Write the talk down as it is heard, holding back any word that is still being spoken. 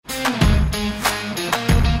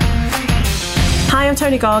I'm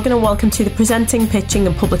Tony Gargan and welcome to the Presenting, Pitching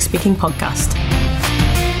and Public Speaking podcast.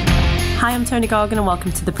 Hi, I'm Tony Gargan and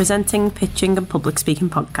welcome to the Presenting, Pitching and Public Speaking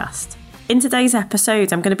podcast. In today's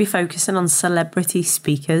episode, I'm going to be focusing on celebrity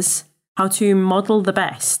speakers, how to model the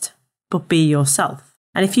best, but be yourself.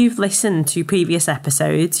 And if you've listened to previous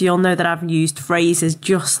episodes, you'll know that I've used phrases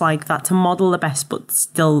just like that to model the best, but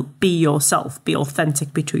still be yourself, be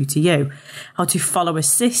authentic, be true to you. How to follow a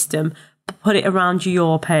system, but put it around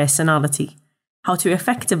your personality. How to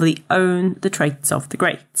effectively own the traits of the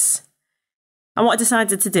greats. And what I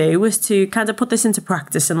decided to do was to kind of put this into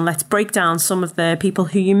practice and let's break down some of the people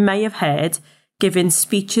who you may have heard giving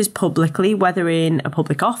speeches publicly, whether in a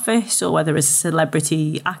public office or whether as a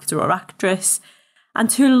celebrity actor or actress, and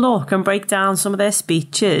to look and break down some of their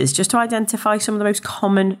speeches just to identify some of the most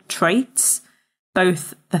common traits,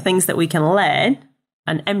 both the things that we can learn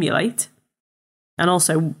and emulate, and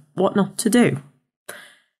also what not to do.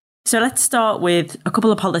 So let's start with a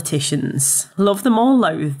couple of politicians. Love them or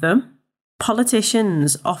loathe them.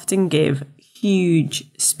 Politicians often give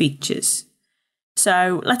huge speeches.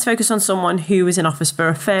 So let's focus on someone who was in office for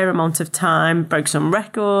a fair amount of time, broke some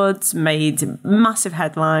records, made massive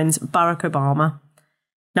headlines, Barack Obama.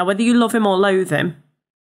 Now, whether you love him or loathe him,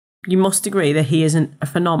 you must agree that he is a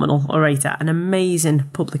phenomenal orator, an amazing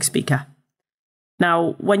public speaker.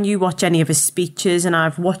 Now, when you watch any of his speeches, and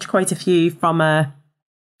I've watched quite a few from a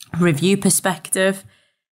review perspective,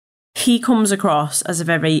 he comes across as a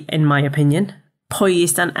very, in my opinion,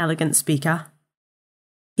 poised and elegant speaker.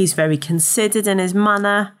 He's very considered in his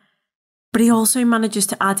manner, but he also manages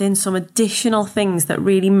to add in some additional things that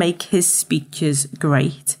really make his speeches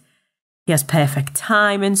great. He has perfect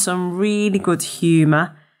time and some really good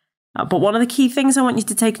humour. But one of the key things I want you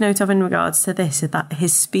to take note of in regards to this is that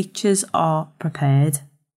his speeches are prepared.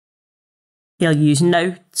 He'll use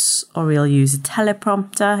notes or he'll use a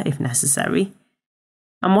teleprompter if necessary.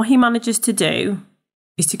 And what he manages to do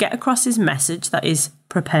is to get across his message that is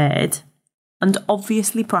prepared and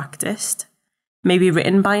obviously practiced, maybe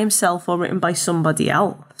written by himself or written by somebody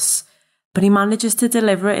else, but he manages to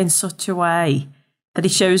deliver it in such a way that he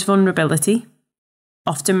shows vulnerability,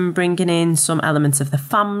 often bringing in some elements of the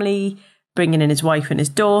family, bringing in his wife and his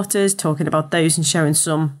daughters, talking about those and showing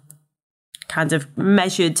some kind of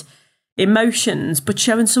measured emotions, but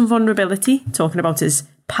showing some vulnerability, talking about his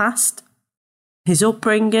past, his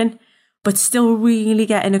upbringing, but still really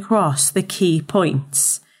getting across the key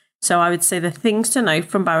points. So I would say the things to note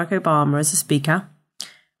from Barack Obama as a speaker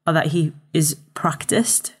are that he is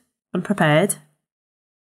practiced and prepared.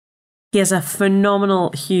 He has a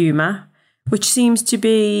phenomenal humour, which seems to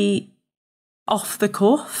be off the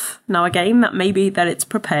cuff. Now again, that may be that it's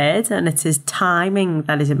prepared and it is timing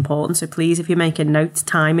that is important. So please, if you're making notes,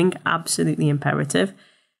 timing, absolutely imperative.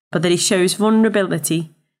 But that he shows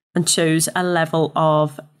vulnerability and shows a level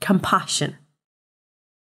of compassion.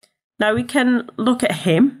 Now we can look at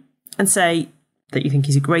him and say that you think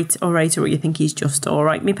he's a great orator or you think he's just all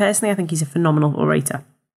right. Me personally, I think he's a phenomenal orator.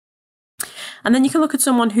 And then you can look at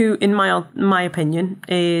someone who, in my opinion,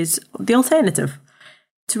 is the alternative.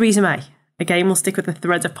 Theresa May. Again, we'll stick with the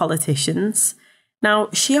thread of politicians. Now,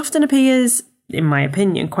 she often appears, in my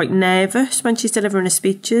opinion, quite nervous when she's delivering her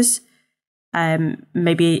speeches.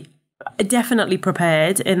 Maybe definitely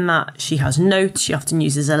prepared in that she has notes. She often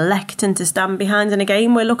uses a lectern to stand behind. And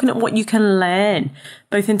again, we're looking at what you can learn,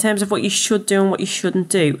 both in terms of what you should do and what you shouldn't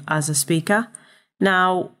do as a speaker.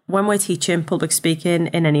 Now, when we're teaching public speaking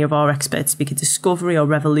in any of our expert speaker discovery or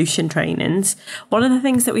revolution trainings, one of the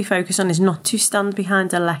things that we focus on is not to stand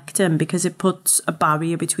behind a lectern because it puts a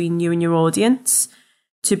barrier between you and your audience,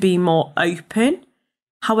 to be more open.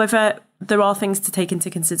 However, there are things to take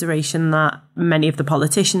into consideration that many of the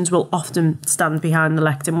politicians will often stand behind the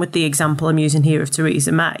lectern. With the example I'm using here of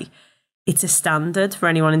Theresa May, it's a standard for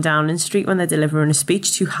anyone in Downing Street when they're delivering a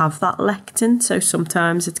speech to have that lectern. So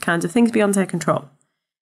sometimes it's kind of things beyond her control.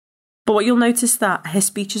 But what you'll notice that her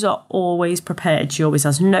speeches are always prepared. She always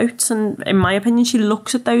has notes. And in my opinion, she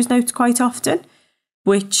looks at those notes quite often,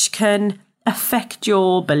 which can affect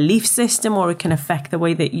your belief system or it can affect the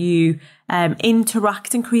way that you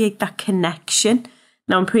interact and create that connection.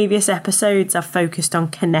 Now, in previous episodes, I've focused on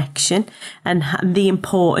connection and the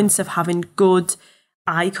importance of having good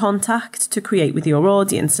eye contact to create with your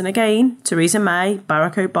audience. And again, Theresa May,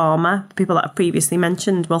 Barack Obama, the people that I've previously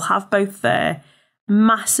mentioned, will have both their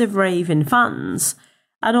massive raving fans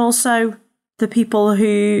and also the people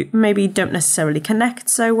who maybe don't necessarily connect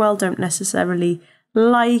so well, don't necessarily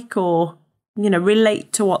like or,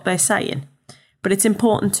 relate to what they're saying. But it's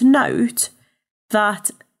important to note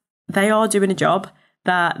that they are doing a job,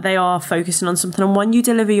 that they are focusing on something. And when you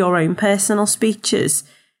deliver your own personal speeches,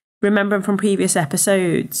 Remembering from previous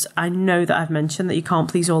episodes, I know that I've mentioned that you can't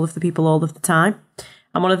please all of the people all of the time.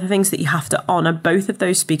 And one of the things that you have to honour both of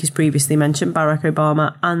those speakers previously mentioned, Barack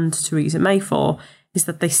Obama and Theresa May, for, is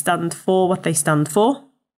that they stand for what they stand for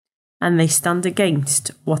and they stand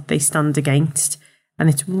against what they stand against. And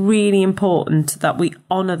it's really important that we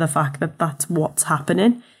honour the fact that that's what's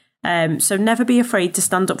happening. So never be afraid to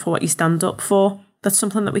stand up for what you stand up for. That's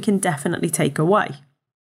something that we can definitely take away.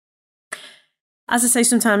 As I say,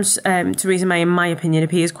 sometimes Theresa May, in my opinion,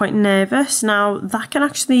 appears quite nervous. Now, that can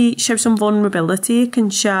actually show some vulnerability. It can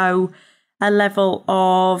show a level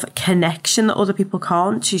of connection that other people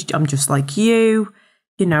can't. I'm just like you.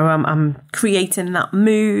 You know, I'm creating that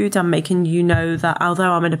mood. I'm making you know that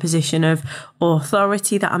although I'm in a position of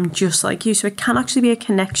authority, that I'm just like you. So it can actually be a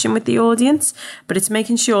connection with the audience, but it's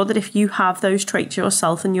making sure that if you have those traits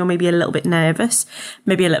yourself and you're maybe a little bit nervous,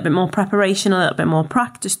 maybe a little bit more preparation, a little bit more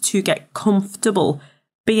practice to get comfortable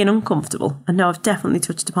being uncomfortable. I know I've definitely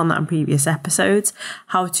touched upon that in previous episodes,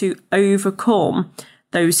 how to overcome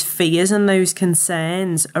those fears and those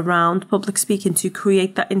concerns around public speaking to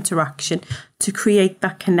create that interaction, to create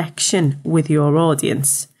that connection with your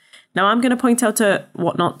audience. Now, I'm going to point out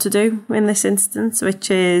what not to do in this instance,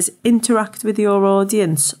 which is interact with your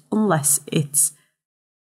audience unless it's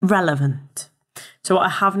relevant. So what I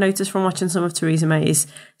have noticed from watching some of Theresa May's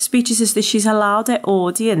speeches is that she's allowed her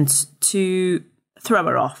audience to throw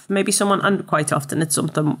her off. Maybe someone, and quite often it's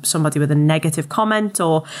somebody with a negative comment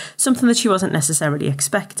or something that she wasn't necessarily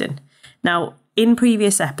expecting. Now, in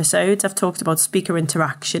previous episodes, I've talked about speaker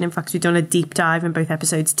interaction. In fact, we've done a deep dive in both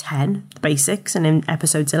episodes 10, the basics, and in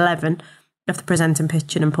episodes 11 of the Presenting,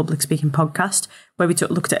 Pitching and Public Speaking podcast, where we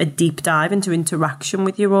looked at a deep dive into interaction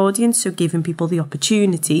with your audience. So giving people the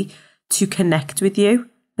opportunity to connect with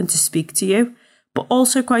you and to speak to you. But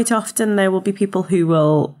also quite often there will be people who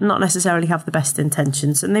will not necessarily have the best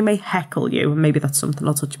intentions and they may heckle you. And maybe that's something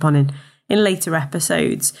I'll touch upon in later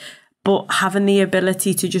episodes. But having the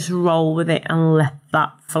ability to just roll with it and let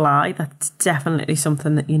that fly, that's definitely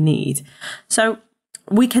something that you need. So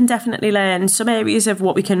we can definitely learn some areas of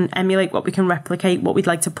what we can emulate, what we can replicate, what we'd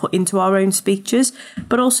like to put into our own speeches,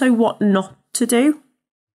 but also what not to do.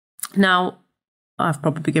 Now, I've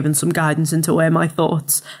probably given some guidance into where my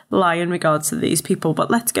thoughts lie in regards to these people,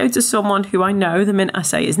 but let's go to someone who I know the minute I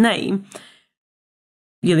say his name,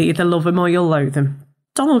 you'll either love him or you'll loathe him.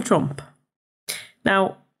 Donald Trump.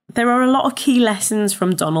 Now, there are a lot of key lessons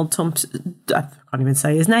from Donald Trump's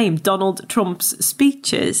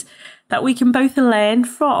speeches that we can both learn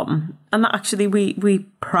from and that actually we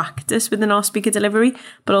practice within our speaker delivery,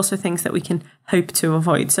 but also things that we can hope to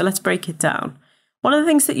avoid. So let's break it down. One of the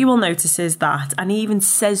things that you will notice is that, and he even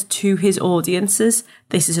says to his audiences,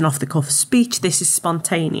 this is an off-the-cuff speech, this is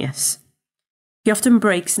spontaneous. He often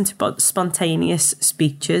breaks into spontaneous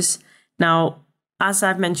speeches. Now, as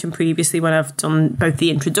I've mentioned previously, when I've done both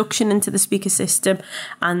the introduction into the speaker system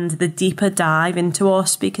and the deeper dive into our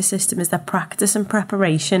speaker system, is that practice and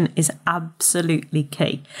preparation is absolutely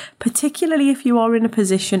key, particularly if you are in a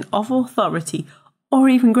position of authority or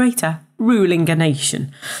even greater, ruling a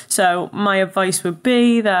nation. So my advice would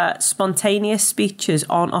be that spontaneous speeches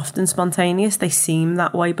aren't often spontaneous. They seem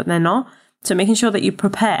that way, but they're not. So making sure that you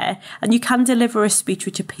prepare and you can deliver a speech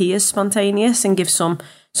which appears spontaneous and give some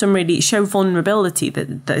really show vulnerability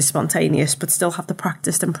that is spontaneous, but still have the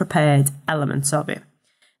practiced and prepared elements of it.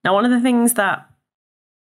 Now, one of the things that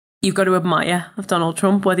you've got to admire of Donald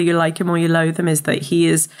Trump, whether you like him or you loathe him, is that he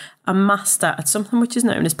is a master at something which is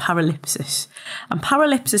known as paralypsis. And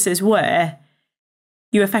paralypsis is where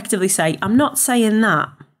you effectively say, I'm not saying that,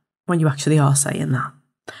 when you actually are saying that.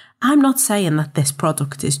 I'm not saying that this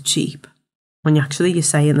product is cheap, when you're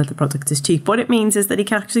saying that the product is cheap. What it means is that he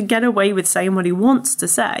can actually get away with saying what he wants to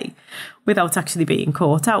say without actually being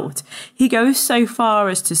caught out. He goes so far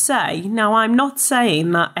as to say, now I'm not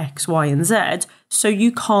saying that X, Y, and Z, so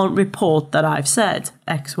you can't report that I've said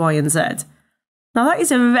X, Y, and Z. Now that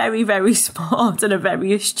is a very, very smart and a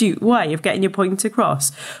very astute way of getting your point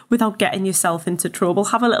across without getting yourself into trouble.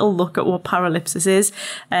 Have a little look at what paralypsis is.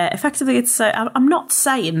 Effectively, it's I'm not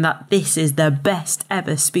saying that this is the best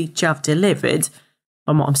ever speech I've delivered.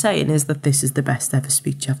 And what I'm saying is that this is the best ever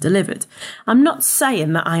speech I've delivered. I'm not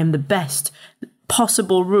saying that I am the best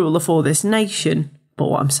possible ruler for this nation. But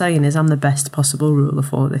what I'm saying is I'm the best possible ruler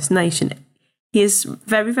for this nation. He is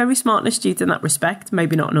very, very smart and astute in that respect,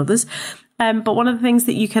 maybe not in others. But one of the things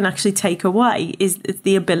that you can actually take away is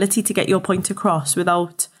the ability to get your point across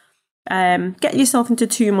without getting yourself into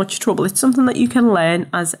too much trouble. It's something that you can learn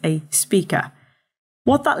as a speaker.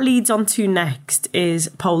 What that leads on to next is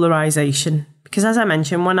polarization. Because as I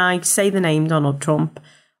mentioned, when I say the name Donald Trump,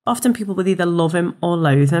 Often people will either love him or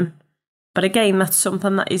loathe him. But again, that's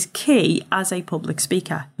something that is key as a public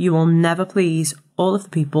speaker. You will never please all of the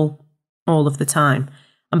people all of the time.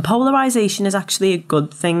 And polarisation is actually a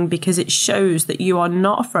good thing because it shows that you are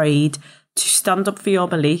not afraid to stand up for your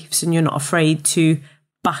beliefs and you're not afraid to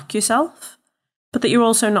back yourself, but that you're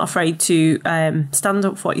also not afraid to stand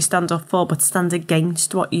up for what you stand up for, but stand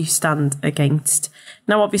against what you stand against.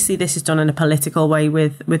 Now, obviously, this is done in a political way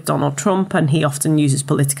with Donald Trump, and he often uses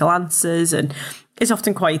political answers and is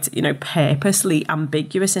often quite, purposely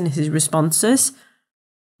ambiguous in his responses.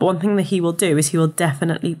 But one thing that he will do is he will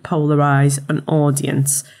definitely polarise an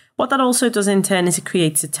audience. What that also does in turn is it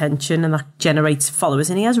creates attention and that generates followers.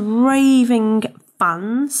 And he has raving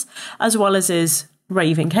fans as well as his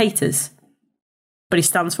raving haters. But he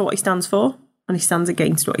stands for what he stands for and he stands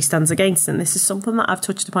against what he stands against. And this is something that I've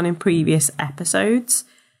touched upon in previous episodes.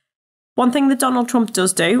 One thing that Donald Trump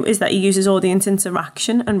does do is that he uses audience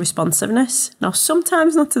interaction and responsiveness. Now,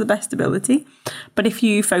 sometimes not to the best ability, but if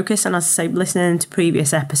you focus, and as I say, listening to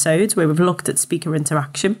previous episodes where we've looked at speaker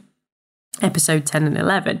interaction, episode 10 and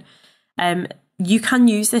 11, you can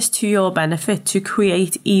use this to your benefit to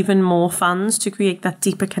create even more fans, to create that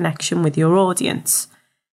deeper connection with your audience.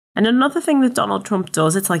 And another thing that Donald Trump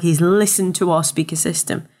does, it's like he's listened to our speaker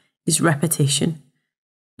system, is repetition.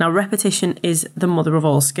 Now, repetition is the mother of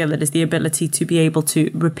all skill. It is the ability to be able to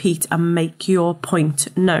repeat and make your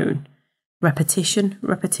point known. Repetition,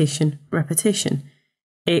 repetition, repetition.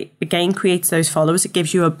 It again creates those followers. It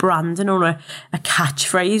gives you a branding or a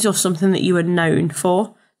catchphrase or something that you are known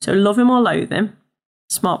for. So love him or loathe him,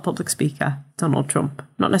 smart public speaker, Donald Trump.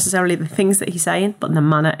 Not necessarily the things that he's saying, but the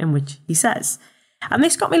manner in which he says. And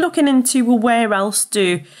this got me looking into, well, where else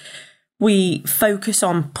do we focus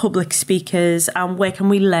on public speakers and where can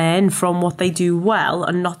we learn from what they do well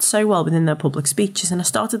and not so well within their public speeches? And I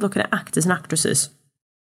started looking at actors and actresses.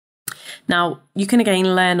 Now, you can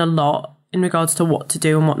again learn a lot in regards to what to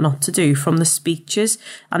do and what not to do from the speeches.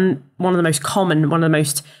 And one of the most common, one of the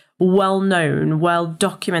most well-known,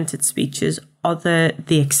 well-documented speeches are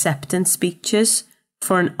the acceptance speeches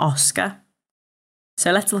for an Oscar.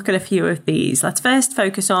 So let's look at a few of these. Let's first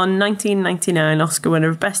focus on 1999 Oscar winner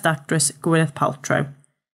of Best Actress, Gwyneth Paltrow.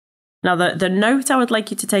 Now, the note I would like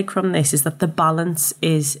you to take from this is that the balance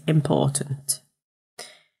is important.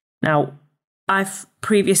 Now, I've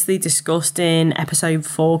previously discussed in episode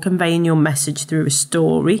 4, conveying your message through a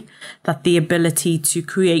story, that the ability to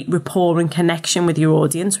create rapport and connection with your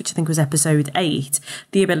audience, which I think was episode 8,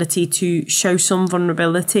 the ability to show some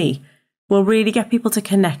vulnerability, will really get people to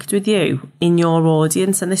connect with you in your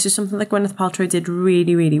audience. And this is something that Gwyneth Paltrow did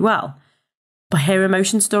really, really well. But her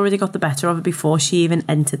emotions had already got the better of her before she even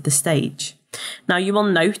entered the stage. Now, you will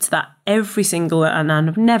note that every single, and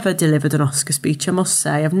I've never delivered an Oscar speech, I must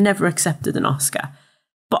say, I've never accepted an Oscar.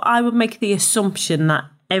 But I would make the assumption that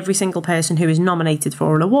every single person who is nominated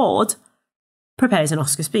for an award prepares an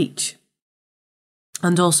Oscar speech.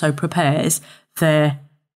 And also prepares their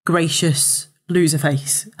gracious loser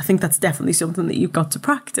face. I think that's definitely something that you've got to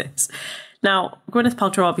practice. Now, Gwyneth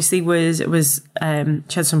Paltrow obviously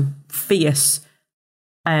she had some fierce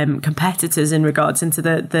competitors in regards into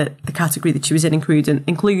the category that she was in,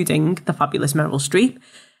 including the fabulous Meryl Streep.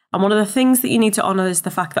 And one of the things that you need to honour is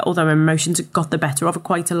the fact that although her emotions got the better of her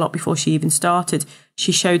quite a lot before she even started,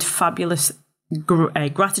 she showed fabulous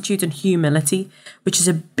gratitude and humility, which is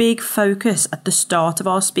a big focus at the start of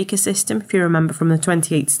our speaker system, if you remember from the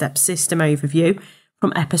 28-step system overview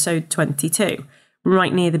from episode 22.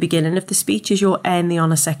 Right near the beginning of the speech is your earn the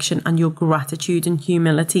honour section, and your gratitude and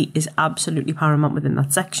humility is absolutely paramount within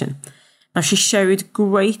that section. Now, she showed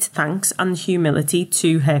great thanks and humility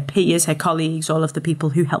to her peers, her colleagues, all of the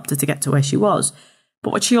people who helped her to get to where she was.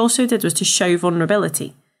 But what she also did was to show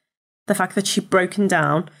vulnerability. The fact that she'd broken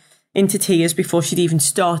down into tears before she'd even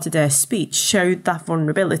started her speech showed that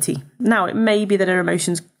vulnerability. Now, it may be that her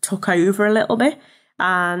emotions took over a little bit,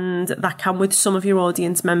 and that can, with some of your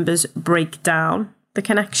audience members, break down the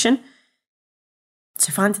connection.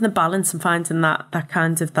 So finding the balance and finding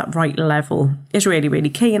that right level is really, really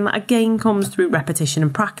key. And that again comes through repetition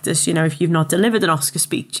and practice. You know, if you've not delivered an Oscar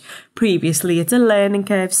speech previously, it's a learning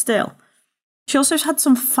curve still. She also had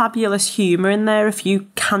some fabulous humour in there, a few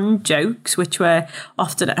canned jokes, which were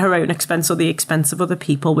often at her own expense or the expense of other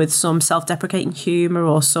people, with some self-deprecating humour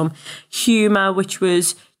or some humour which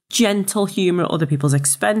was gentle humour at other people's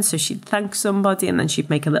expense. So she'd thank somebody and then she'd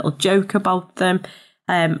make a little joke about them,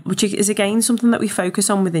 which is again something that we focus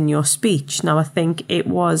on within your speech. Now, I think it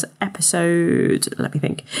was episode,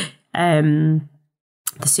 The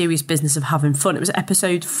Serious Business of Having Fun. It was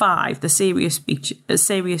episode 5, the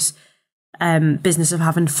serious business of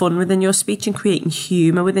having fun within your speech and creating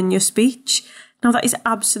humour within your speech. Now, that is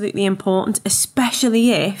absolutely important,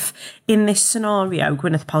 especially if in this scenario,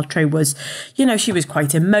 Gwyneth Paltrow was, she was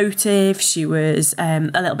quite emotive. She was a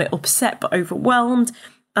little bit upset but overwhelmed.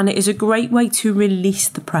 And it is a great way to release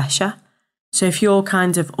the pressure. So if you're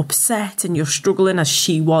kind of upset and you're struggling, as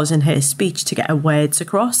she was in her speech, to get her words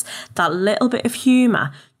across, that little bit of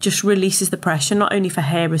humour just releases the pressure, not only for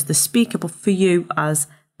her as the speaker, but for you as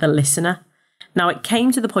the listener. Now, it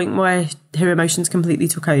came to the point where her emotions completely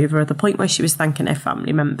took over, at the point where she was thanking her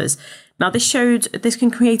family members. Now, this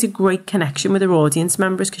can create a great connection with her audience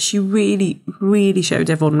members, because she really, really showed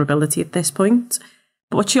her vulnerability at this point.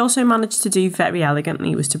 But what she also managed to do very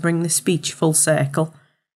elegantly was to bring the speech full circle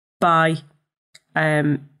by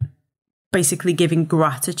basically giving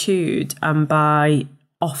gratitude, and by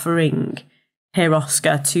offering her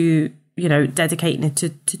Oscar to, dedicating it to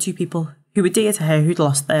two people who were dear to her, who'd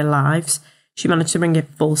lost their lives. She managed to bring it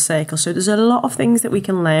full circle. So there's a lot of things that we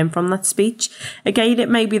can learn from that speech. Again, it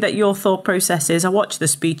may be that your thought process is, I watched the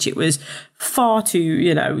speech, it was far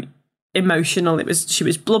too, emotional. She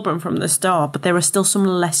was blubbering from the start, but there are still some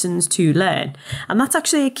lessons to learn. And that's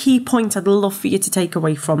actually a key point I'd love for you to take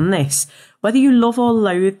away from this. Whether you love or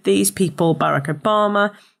loathe these people, Barack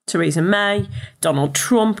Obama, Theresa May, Donald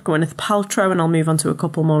Trump, Gwyneth Paltrow, and I'll move on to a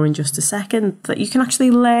couple more in just a second, that you can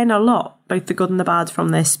actually learn a lot, both the good and the bad, from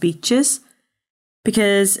their speeches.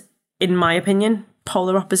 Because, in my opinion,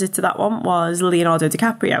 polar opposite to that one was Leonardo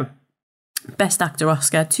DiCaprio. Best Actor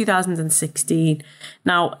Oscar, 2016.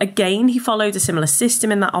 Now, again, he followed a similar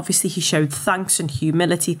system in that obviously he showed thanks and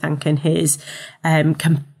humility, thanking his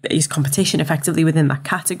competition effectively within that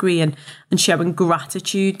category, and showing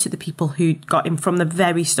gratitude to the people who got him from the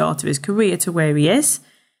very start of his career to where he is.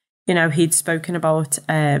 He'd spoken about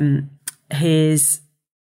his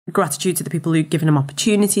gratitude to the people who'd given him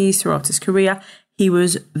opportunities throughout his career. He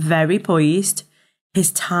was very poised.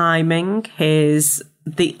 His timing,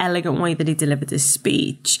 the elegant way that he delivered his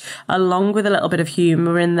speech, along with a little bit of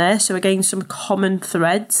humour in there. So again, some common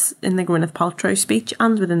threads in the Gwyneth Paltrow speech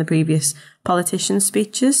and within the previous politician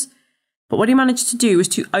speeches. But what he managed to do was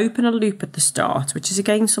to open a loop at the start, which is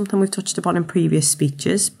again something we've touched upon in previous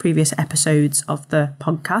speeches, previous episodes of the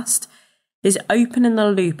podcast, is opening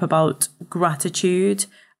the loop about gratitude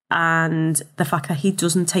and the fact that he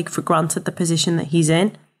doesn't take for granted the position that he's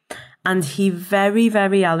in. And he very,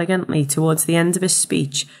 very elegantly, towards the end of his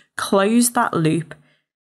speech, closed that loop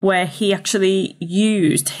where he actually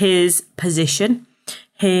used his position,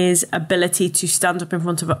 his ability to stand up in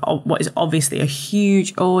front of what is obviously a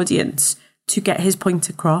huge audience, to get his point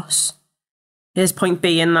across. His point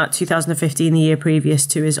being that 2015, the year previous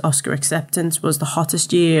to his Oscar acceptance, was the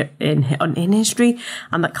hottest year in history,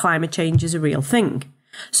 and that climate change is a real thing.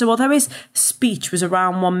 So although his speech was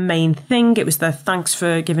around one main thing, it was the thanks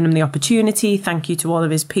for giving him the opportunity, thank you to all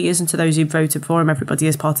of his peers and to those who voted for him, everybody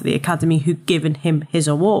as part of the Academy who'd given him his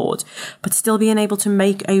award, but still being able to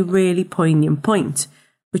make a really poignant point,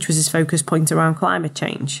 which was his focus point around climate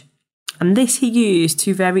change. And this he used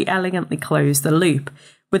to very elegantly close the loop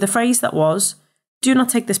with a phrase that was, "Do not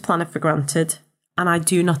take this planet for granted, and I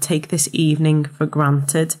do not take this evening for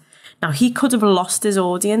granted." Now, he could have lost his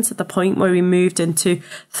audience at the point where he moved into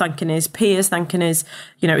thanking his peers, thanking his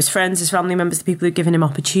friends, his family members, the people who've given him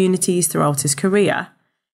opportunities throughout his career,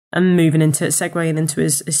 and segueing into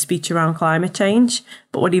his speech around climate change.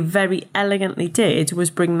 But what he very elegantly did was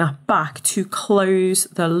bring that back to close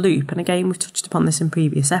the loop. And again, we've touched upon this in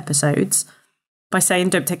previous episodes, by saying,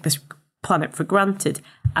 don't take this planet for granted,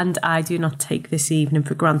 and I do not take this evening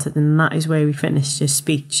for granted. And that is where we finished his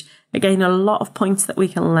speech. Again, a lot of points that we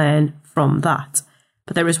can learn from that.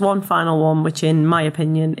 But there is one final one, which in my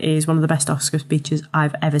opinion is one of the best Oscar speeches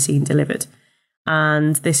I've ever seen delivered.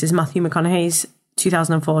 And this is Matthew McConaughey's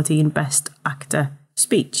 2014 Best Actor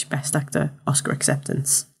speech, Best Actor Oscar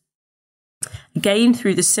acceptance. Again,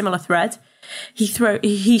 through the similar thread,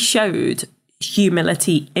 he showed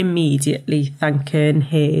humility immediately, thanking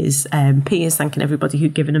his peers, thanking everybody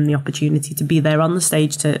who'd given him the opportunity to be there on the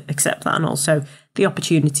stage to accept that, and also the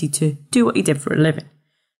opportunity to do what he did for a living.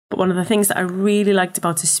 But one of the things that I really liked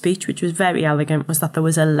about his speech, which was very elegant, was that there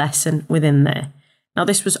was a lesson within there. Now,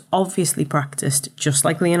 this was obviously practiced, just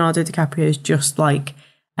like Leonardo DiCaprio's, just like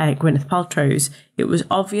Gwyneth Paltrow's. It was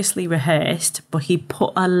obviously rehearsed, but he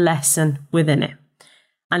put a lesson within it.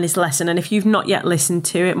 And his lesson, and if you've not yet listened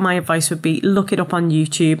to it, my advice would be look it up on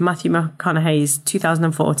YouTube, Matthew McConaughey's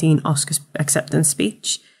 2014 Oscar acceptance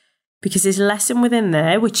speech, because his lesson within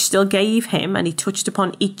there, which still gave him, and he touched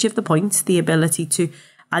upon each of the points, the ability to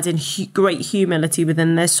add in great humility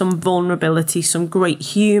within there, some vulnerability, some great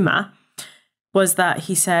humour, was that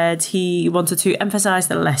he said he wanted to emphasise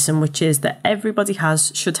the lesson, which is that everybody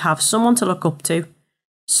should have someone to look up to,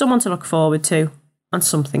 someone to look forward to, and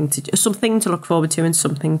something to look forward to and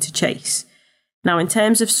something to chase. Now, in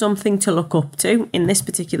terms of something to look up to, in this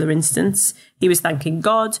particular instance, he was thanking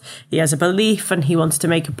God. He has a belief and he wanted to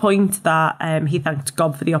make a point that he thanked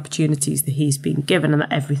God for the opportunities that he's been given and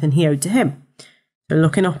that everything he owed to him. So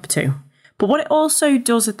looking up to. But what it also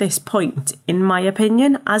does at this point, in my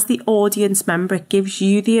opinion, as the audience member, it gives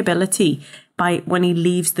you the ability when he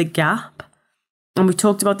leaves the gap. And we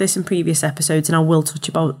talked about this in previous episodes, and I will touch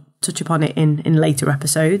upon it in later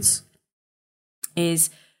episodes, is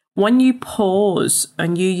when you pause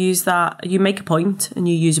and you use that, you make a point and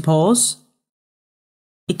you use a pause,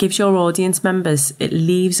 it gives your audience members, it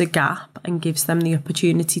leaves a gap and gives them the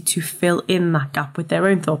opportunity to fill in that gap with their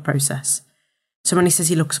own thought process. So when he says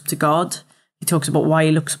he looks up to God, he talks about why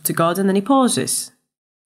he looks up to God and then he pauses,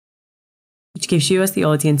 which gives you as the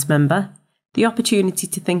audience member the opportunity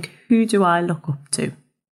to think, who do I look up to?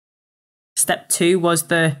 Step 2 was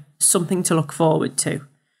the something to look forward to.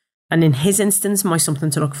 And in his instance, my something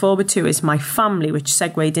to look forward to is my family, which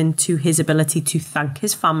segued into his ability to thank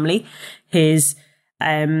his family, his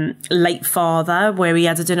late father, where he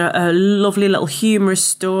added in a lovely little humorous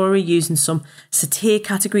story using some satire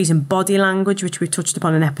categories and body language, which we touched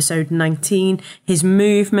upon in episode 19. His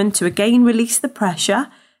movement to again release the pressure,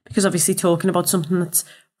 because obviously talking about something that's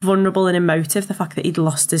vulnerable and emotive, the fact that he'd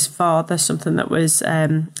lost his father, something that was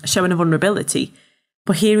showing a vulnerability.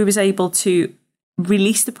 But here he was able to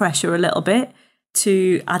release the pressure a little bit,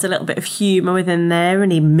 to add a little bit of humour within there,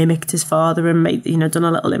 and he mimicked his father and made, done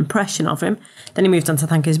a little impression of him. Then he moved on to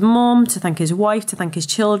thank his mum, to thank his wife, to thank his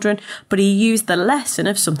children, but he used the lesson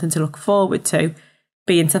of something to look forward to,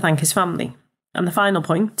 being to thank his family. And the final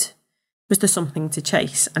point was the something to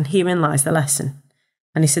chase, and herein lies the lesson.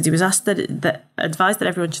 And he said he was asked advised that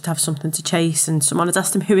everyone should have something to chase, and someone had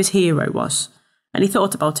asked him who his hero was, and he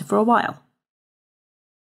thought about it for a while.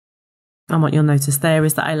 And what you'll notice there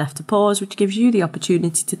is that I left a pause, which gives you the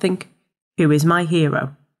opportunity to think, who is my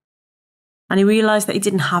hero? And he realised that he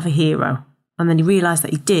didn't have a hero. And then he realised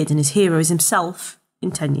that he did, and his hero is himself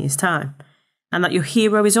in 10 years' time. And that your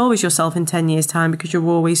hero is always yourself in 10 years' time, because you're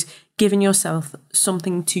always giving yourself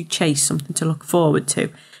something to chase, something to look forward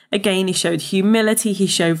to. Again, he showed humility, he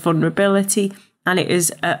showed vulnerability, and it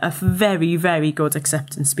is a very, very good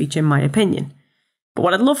acceptance speech, in my opinion. But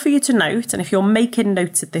what I'd love for you to note, and if you're making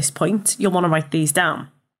notes at this point, you'll want to write these down,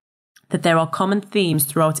 that there are common themes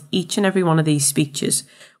throughout each and every one of these speeches,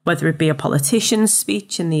 whether it be a politician's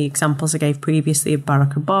speech in the examples I gave previously of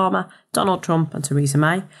Barack Obama, Donald Trump and Theresa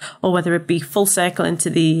May, or whether it be full circle into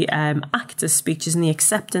the actors' speeches and the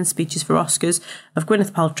acceptance speeches for Oscars of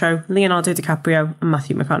Gwyneth Paltrow, Leonardo DiCaprio and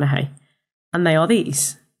Matthew McConaughey. And they are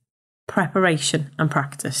these: preparation and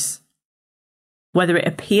practice. Whether it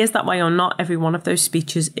appears that way or not, every one of those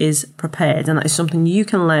speeches is prepared, and that is something you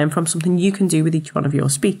can learn from, something you can do with each one of your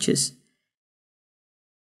speeches.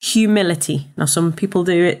 Humility. Now, some people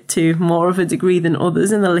do it to more of a degree than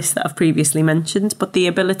others in the list that I've previously mentioned, but the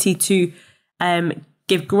ability to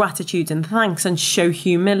give gratitude and thanks and show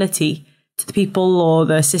humility to the people or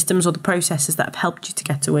the systems or the processes that have helped you to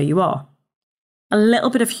get to where you are. A little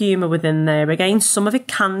bit of humour within there. Again, some of it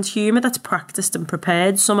canned humour that's practised and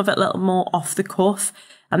prepared, some of it a little more off the cuff,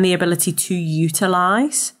 and the ability to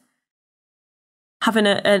utilise. Having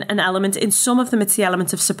an element, in some of them it's the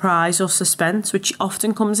element of surprise or suspense, which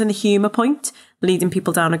often comes in the humour point, leading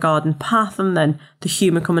people down a garden path and then the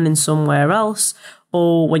humour coming in somewhere else,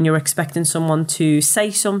 or when you're expecting someone to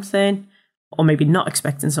say something, or maybe not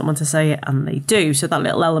expecting someone to say it and they do. So that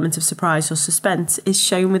little element of surprise or suspense is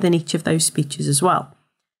shown within each of those speeches as well.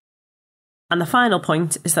 And the final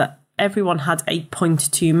point is that everyone had a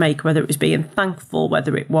point to make, whether it was being thankful,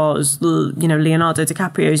 whether it was, Leonardo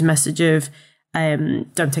DiCaprio's message of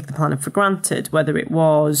don't take the planet for granted, whether it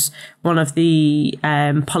was one of the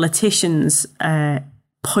politicians'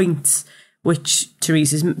 points, which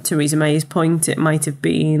Theresa May's point, it might have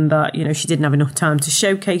been that, she didn't have enough time to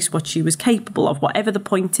showcase what she was capable of. Whatever the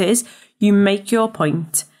point is, you make your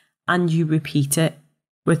point and you repeat it.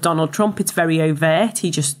 With Donald Trump, it's very overt. He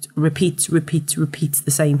just repeats the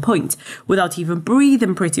same point without even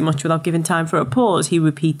breathing, pretty much, without giving time for a pause. He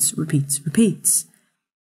repeats.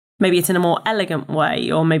 Maybe it's in a more elegant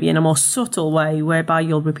way, or maybe in a more subtle way, whereby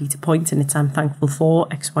you'll repeat a point and it's I'm thankful for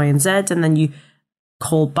X, Y, and Z, and then you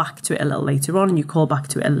call back to it a little later on, and you call back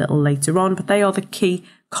to it a little later on. But they are the key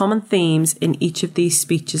common themes in each of these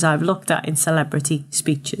speeches I've looked at in celebrity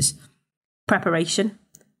speeches. Preparation,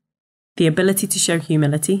 the ability to show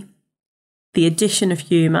humility, the addition of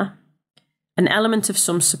humour, an element of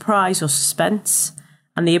some surprise or suspense,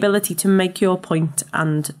 and the ability to make your point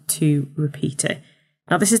and to repeat it.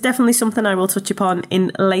 Now, this is definitely something I will touch upon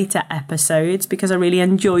in later episodes because I really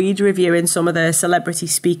enjoyed reviewing some of the celebrity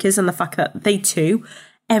speakers and the fact that they too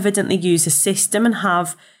evidently use a system and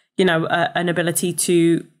have, an ability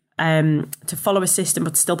to follow a system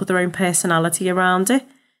but still put their own personality around it.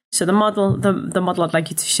 So the model I'd like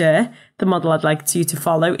you to share, the model I'd like you to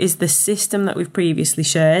follow is the system that we've previously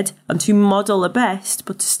shared, and to model the best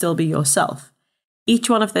but to still be yourself.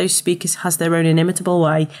 Each one of those speakers has their own inimitable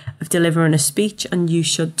way of delivering a speech, and you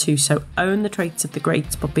should too. So own the traits of the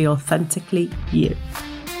greats, but be authentically you.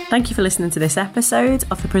 Thank you for listening to this episode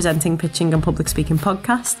of the Presenting, Pitching and Public Speaking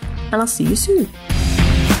podcast, and I'll see you soon.